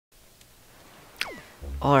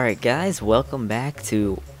Alright guys, welcome back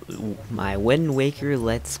to my Wind Waker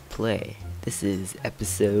Let's Play. This is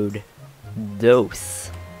episode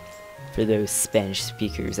dos, for those Spanish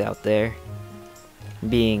speakers out there.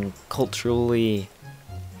 Being culturally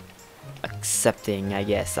accepting, I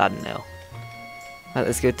guess, I don't know. Alright,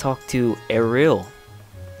 let's go talk to Ariel.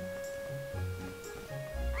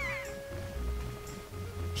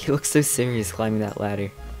 He looks so serious climbing that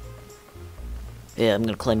ladder. Yeah, I'm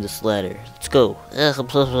gonna climb this ladder. Let's go.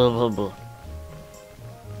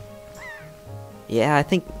 Yeah, I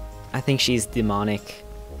think she's demonic.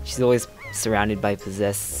 She's always surrounded by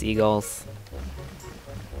possessed seagulls.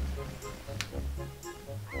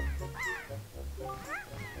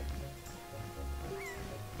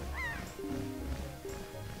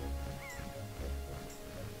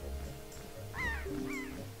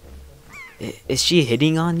 Is she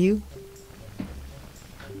hitting on you?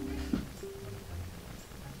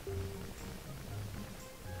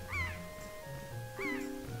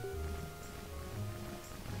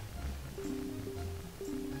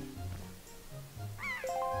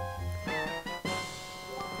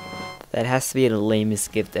 That has to be the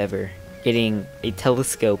lamest gift ever. Getting a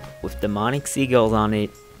telescope with demonic seagulls on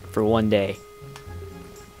it for one day.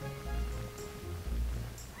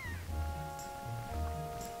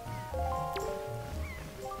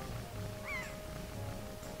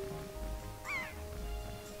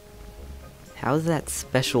 How is that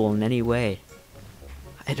special in any way?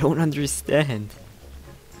 I don't understand.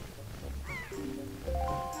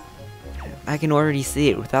 I can already see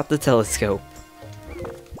it without the telescope.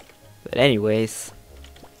 But anyways,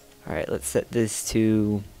 alright, let's set this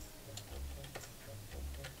to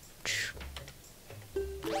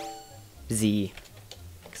Z,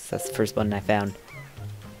 because that's the first button I found.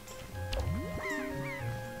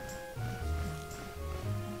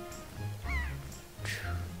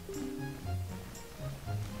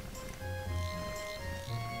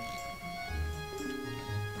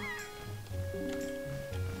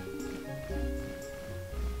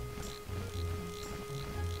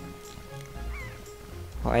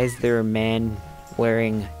 Why is there a man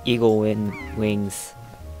wearing eagle wings?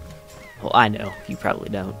 Well, I know. You probably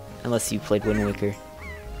don't. Unless you played Wind Waker.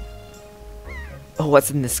 Oh, what's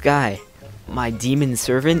in the sky? My demon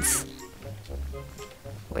servants?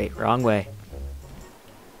 Wait, wrong way.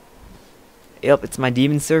 Yep, it's my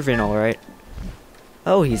demon servant, alright.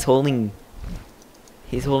 Oh, he's holding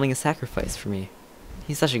a sacrifice for me.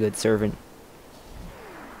 He's such a good servant.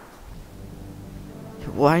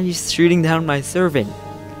 Why are you shooting down my servant?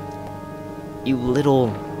 You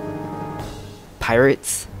little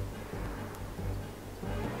pirates.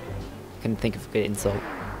 Couldn't think of a good insult.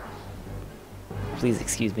 Please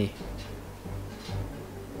excuse me.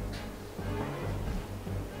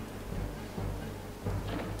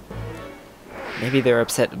 Maybe they're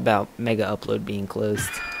upset about Mega Upload being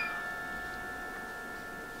closed.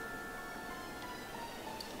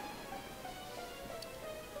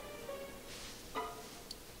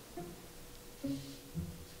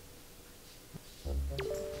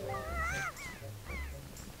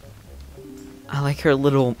 I like her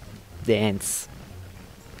little dance.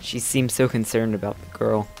 She seems so concerned about the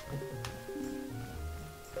girl.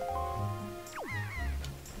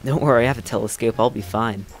 Don't worry, I have a telescope, I'll be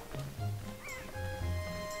fine.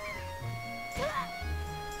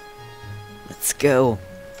 Let's go.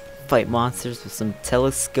 Fight monsters with some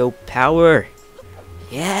telescope power.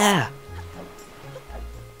 Yeah!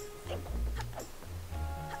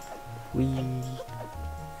 Whee.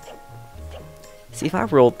 See, if I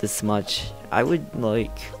rolled this much, I would,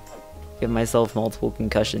 like, give myself multiple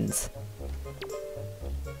concussions.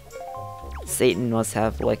 Satan must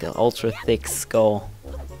have, like, an ultra-thick skull.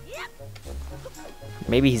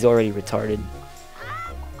 Maybe he's already retarded.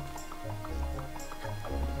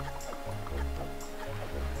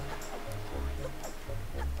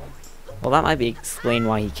 Well, that might be explain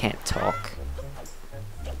why he can't talk.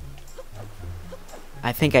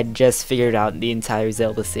 I think I just figured out the entire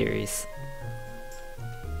Zelda series.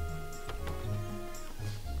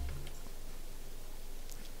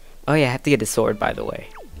 Oh yeah, I have to get a sword, by the way.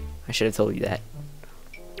 I should have told you that.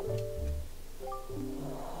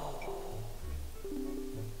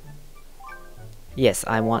 Yes,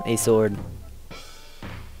 I want a sword.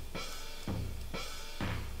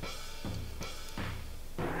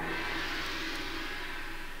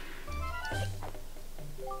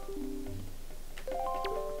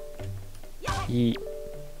 Yeet.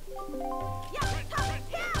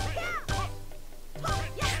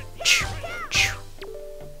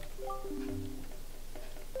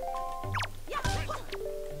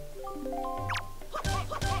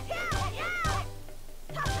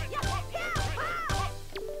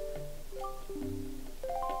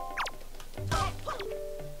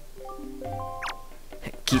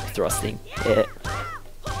 keep thrusting.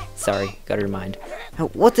 Sorry, gotta remind.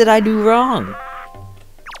 What did I do wrong?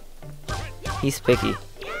 He's picky.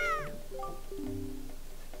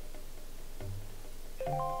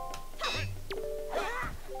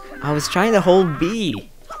 I was trying to hold B.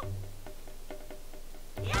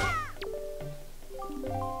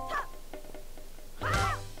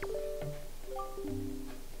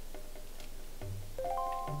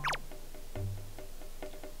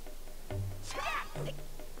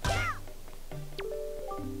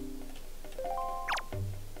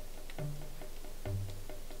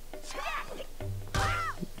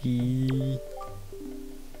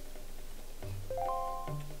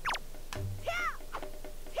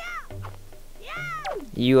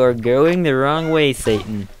 You are going the wrong way,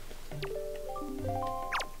 Satan.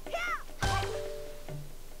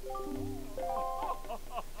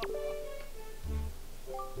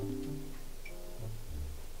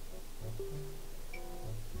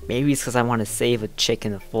 Maybe it's because I want to save a chick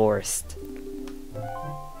in the forest.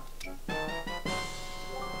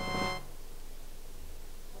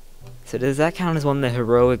 So does that count as one of the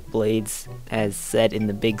heroic blades, as said in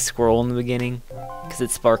the big scroll in the beginning? Because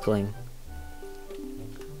it's sparkling.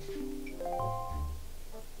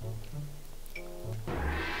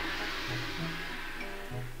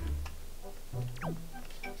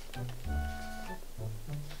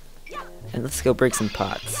 And let's go break some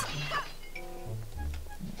pots.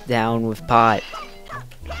 Down with pot.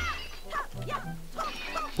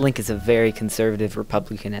 Link is a very conservative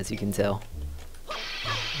Republican, as you can tell.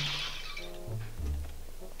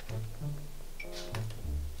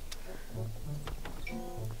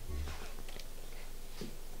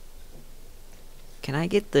 Can I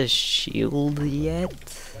get the shield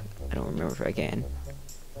yet? I don't remember if I can.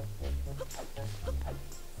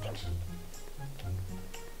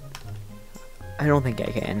 I don't think I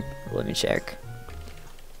can. Let me check.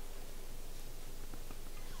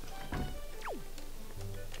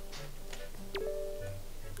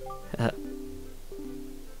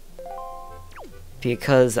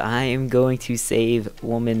 Because I am going to save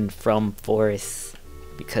woman from forest.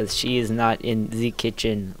 Because she is not in the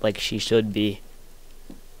kitchen like she should be.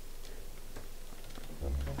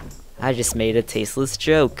 I just made a tasteless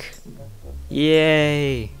joke.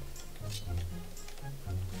 Yay!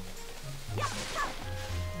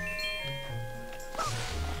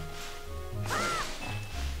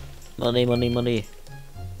 Money, money, money.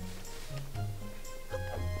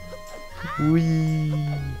 Whee!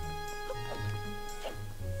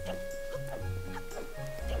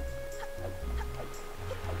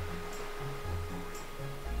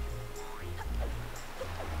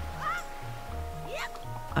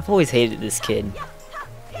 I've always hated this kid.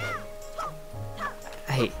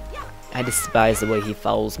 I despise the way he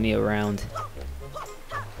follows me around.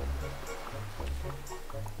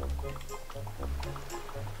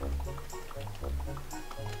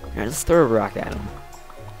 Alright, let's throw a rock at him.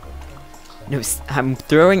 No, I'm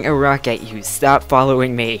throwing a rock at you. Stop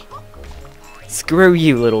following me. Screw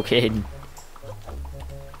you, little kid.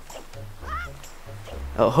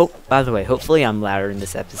 Oh, by the way, hopefully I'm louder in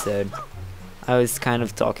this episode. I was kind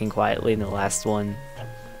of talking quietly in the last one.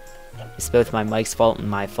 It's both my mic's fault and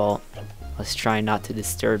my fault. I was trying not to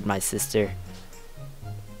disturb my sister.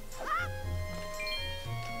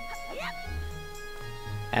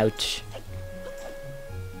 Ouch.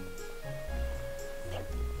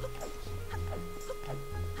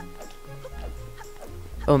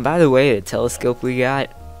 Oh, and by the way, the telescope we got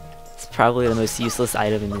is probably the most useless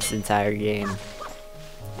item in this entire game.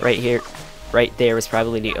 Right here, right there was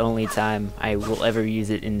probably the only time I will ever use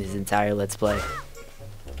it in this entire Let's Play.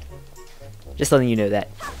 Just letting you know that.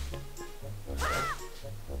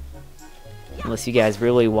 Unless you guys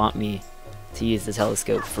really want me to use the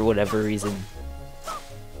telescope for whatever reason.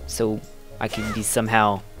 So I can be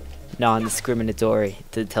somehow non-discriminatory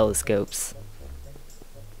to telescopes.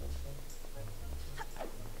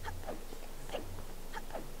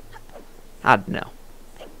 I don't know.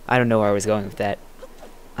 I don't know where I was going with that.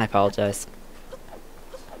 I apologize.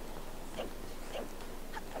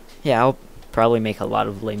 Yeah, I'll probably make a lot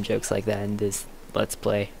of lame jokes like that in this Let's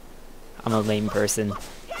Play. I'm a lame person.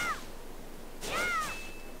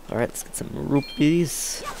 Alright, let's get some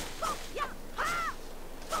rupees.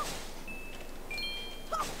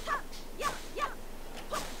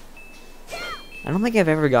 I don't think I've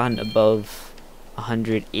ever gotten above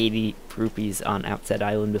 180 rupees on Outside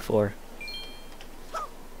Island before.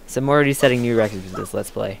 So I'm already setting new records with this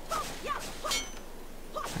Let's Play.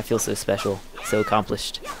 I feel so special, so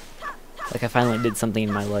accomplished. Like I finally did something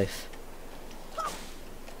in my life.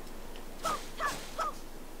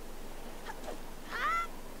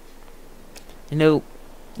 You know,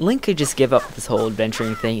 Link could just give up this whole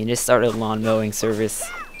adventuring thing and just start a lawn mowing service.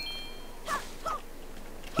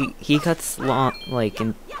 He cuts lawn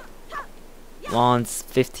in lawns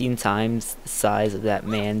 15 times the size of that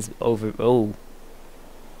man's over. Oh.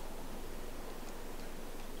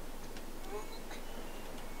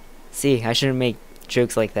 See, I shouldn't make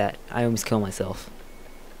jokes like that. I almost kill myself.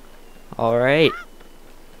 Alright.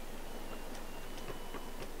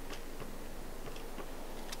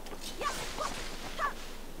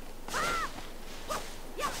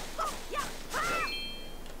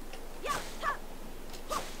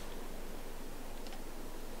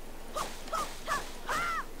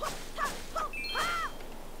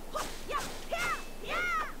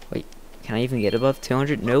 Wait, can I even get above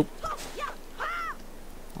 200? Nope.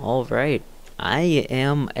 Alright. I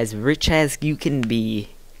am as rich as you can be.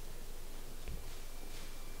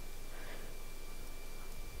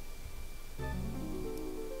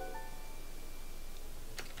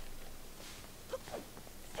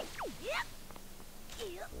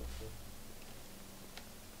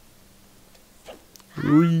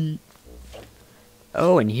 Whee.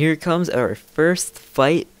 Oh, and here comes our first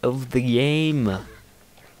fight of the game.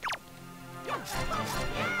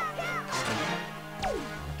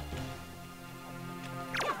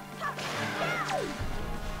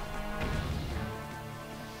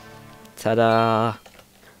 Ta-da!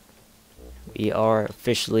 We are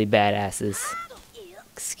officially badasses.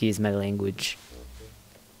 Excuse my language.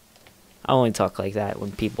 I only talk like that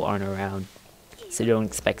when people aren't around, so don't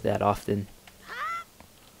expect that often.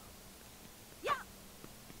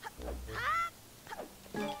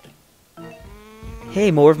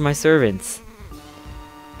 Hey, more of my servants.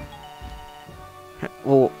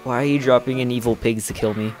 Well, why are you dropping in evil pigs to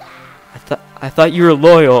kill me? I thought you were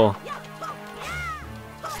loyal.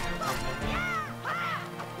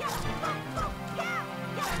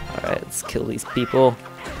 Alright, let's kill these people.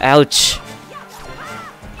 Ouch!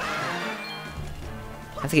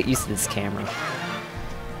 I have to get used to this camera.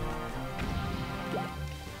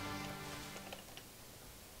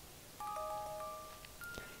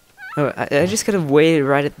 Oh, I just could have waited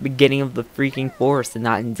right at the beginning of the freaking forest and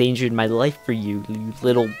not endangered my life for you, you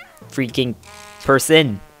little freaking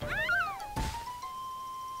person.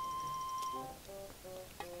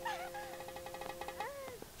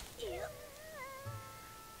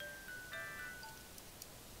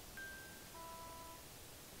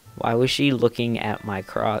 Why was she looking at my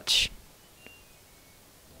crotch?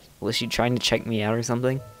 Was she trying to check me out or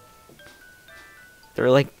something? They're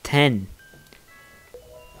like 10.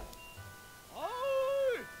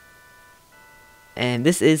 And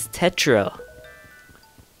this is Tetra.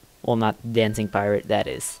 Well, not the dancing pirate, that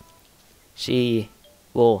is. She...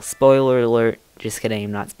 Well, spoiler alert. Just kidding,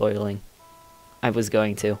 I'm not spoiling. I was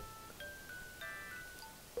going to.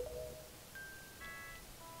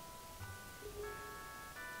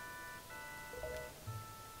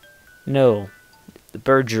 No. The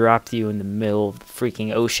bird dropped you in the middle of the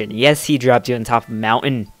freaking ocean. Yes, he dropped you on top of a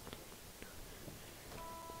mountain.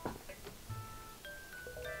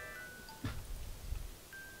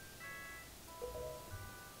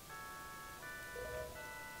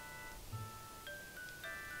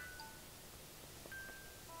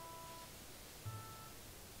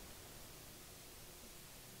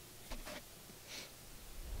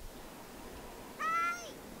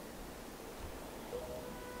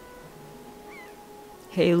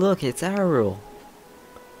 Hey, look, it's Arul.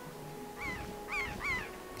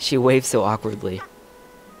 She waves so awkwardly.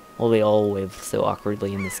 Well, they all wave so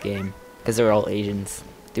awkwardly in this game, because they're all Asians.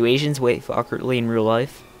 Do Asians wave awkwardly in real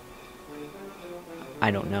life?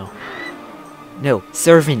 I don't know. No,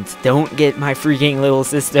 servant, don't get my freaking little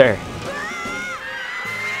sister.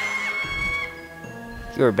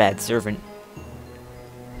 You're a bad servant.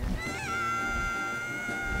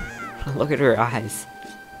 Look at her eyes.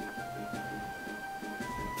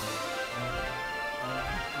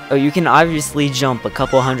 Oh, you can obviously jump a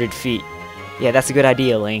couple 100 feet. Yeah, that's a good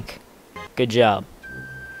idea, Link. Good job.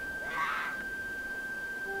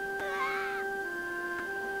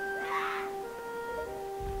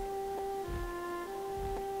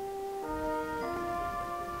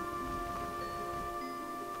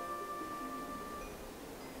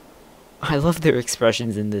 I love their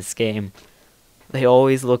expressions in this game. They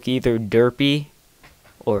always look either derpy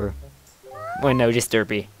or... well, no, just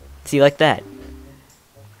derpy. See, like that.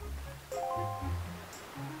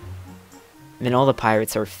 And then all the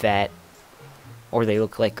pirates are fat, or they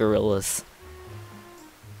look like gorillas.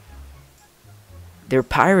 They're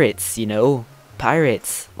pirates, you know?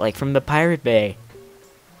 Pirates, like from the Pirate Bay.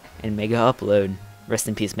 And Mega Upload. Rest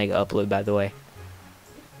in peace, Mega Upload, by the way.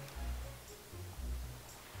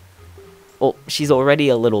 Well, she's already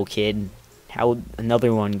a little kid. How would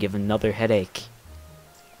another one give another headache?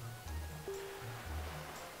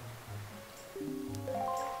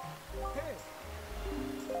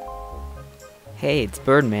 Hey, it's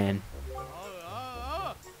Birdman.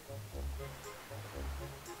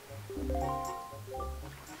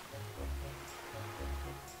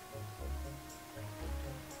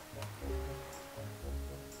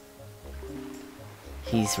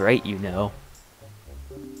 He's right, you know.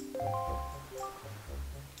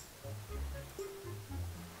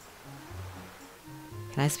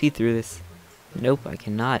 Can I speed through this? Nope, I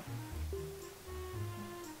cannot.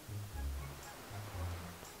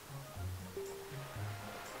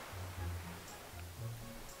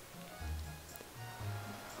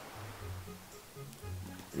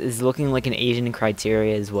 This is looking like an Asian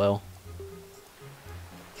criteria as well.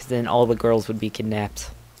 Because then all the girls would be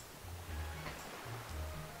kidnapped.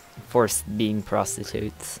 Forced being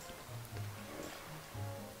prostitutes.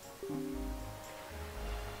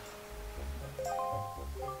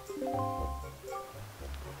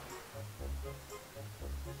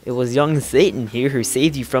 It was young Satan here who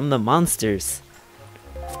saved you from the monsters.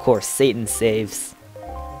 Of course, Satan saves.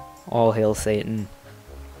 All hail Satan.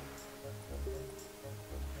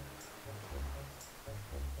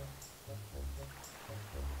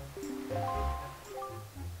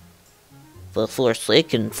 The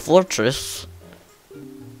Forsaken Fortress.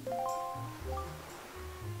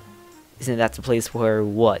 Isn't that the place where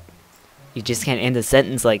what? You just can't end a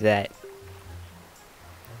sentence like that.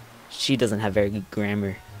 She doesn't have very good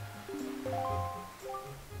grammar.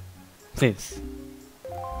 Please.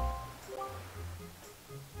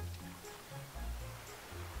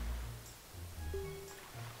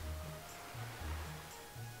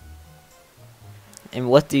 And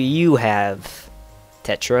what do you have,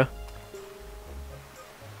 Tetra?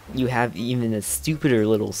 You have even a stupider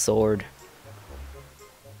little sword.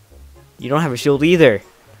 You don't have a shield either.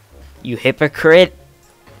 You hypocrite.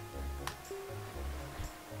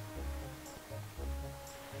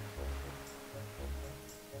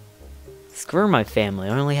 Screw my family.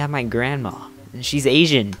 I only have my grandma. And she's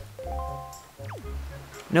Asian.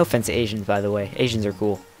 No offense to Asians, by the way. Asians are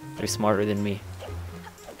cool. They're smarter than me.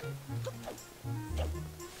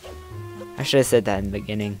 I should have said that in the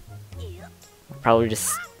beginning.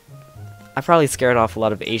 I probably scared off a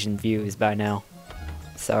lot of Asian viewers by now.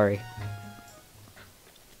 Sorry.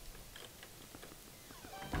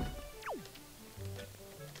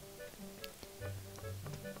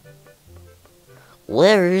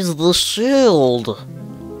 Where is the shield?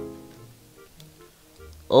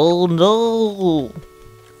 Oh no!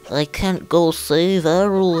 I can't go save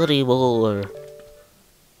Errol anymore.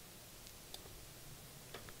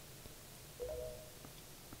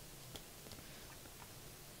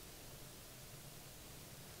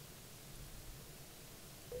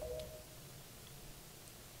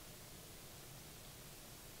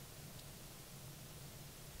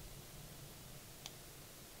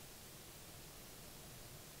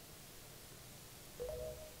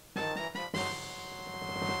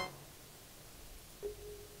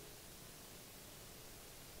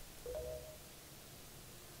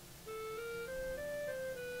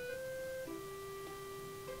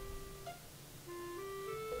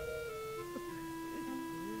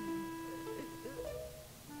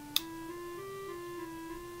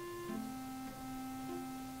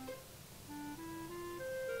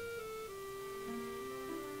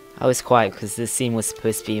 I was quiet because this scene was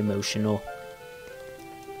supposed to be emotional.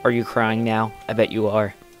 Are you crying now? I bet you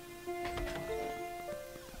are.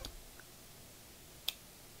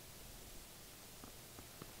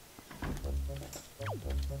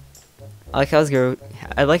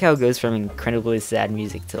 I like how it goes from incredibly sad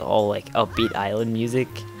music to all like upbeat island music.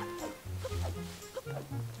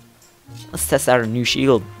 Let's test out our new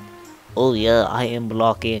shield. Oh yeah, I am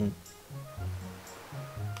blocking.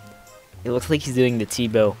 It looks like he's doing the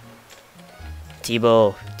T-bow.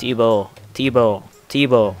 T-bow, T-bow, T-bow,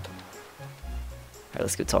 T-bow. Alright,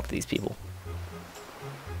 let's go talk to these people.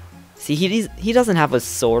 See, he doesn't have a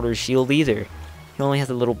sword or shield either. He only has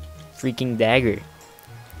a little freaking dagger.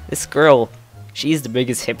 This girl, she's the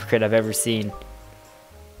biggest hypocrite I've ever seen.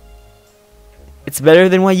 It's better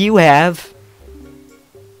than what you have.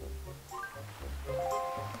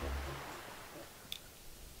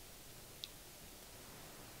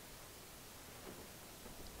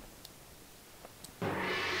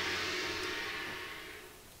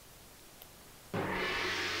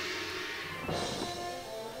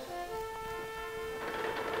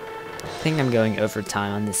 I think I'm going over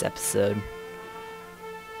time on this episode.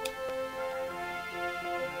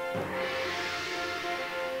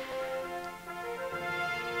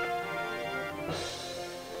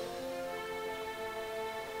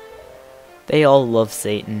 They all love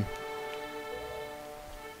Satan.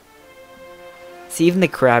 See, even the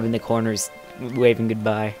crab in the corner's waving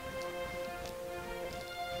goodbye.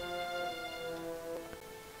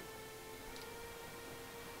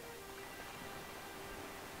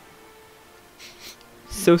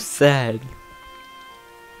 So sad.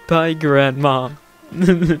 Bye, Grandma.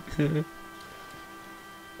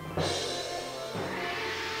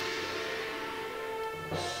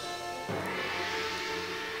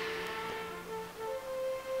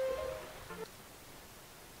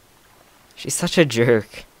 She's such a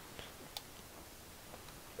jerk.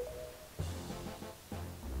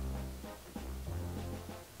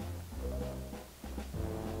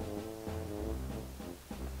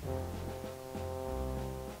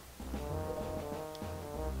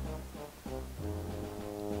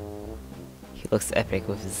 He looks epic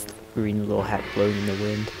with his green little hat blowing in the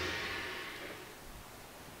wind.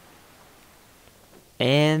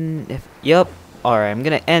 And yup. Alright, I'm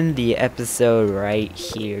gonna end the episode right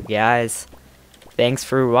here, guys. Thanks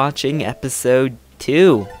for watching episode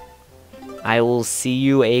 2. I will see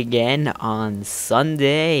you again on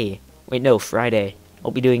Sunday. Wait, no, Friday. I'll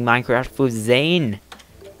be doing Minecraft with Zane.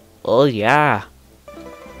 Oh, yeah.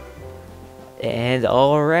 And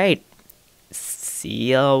alright. See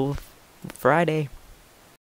you Friday.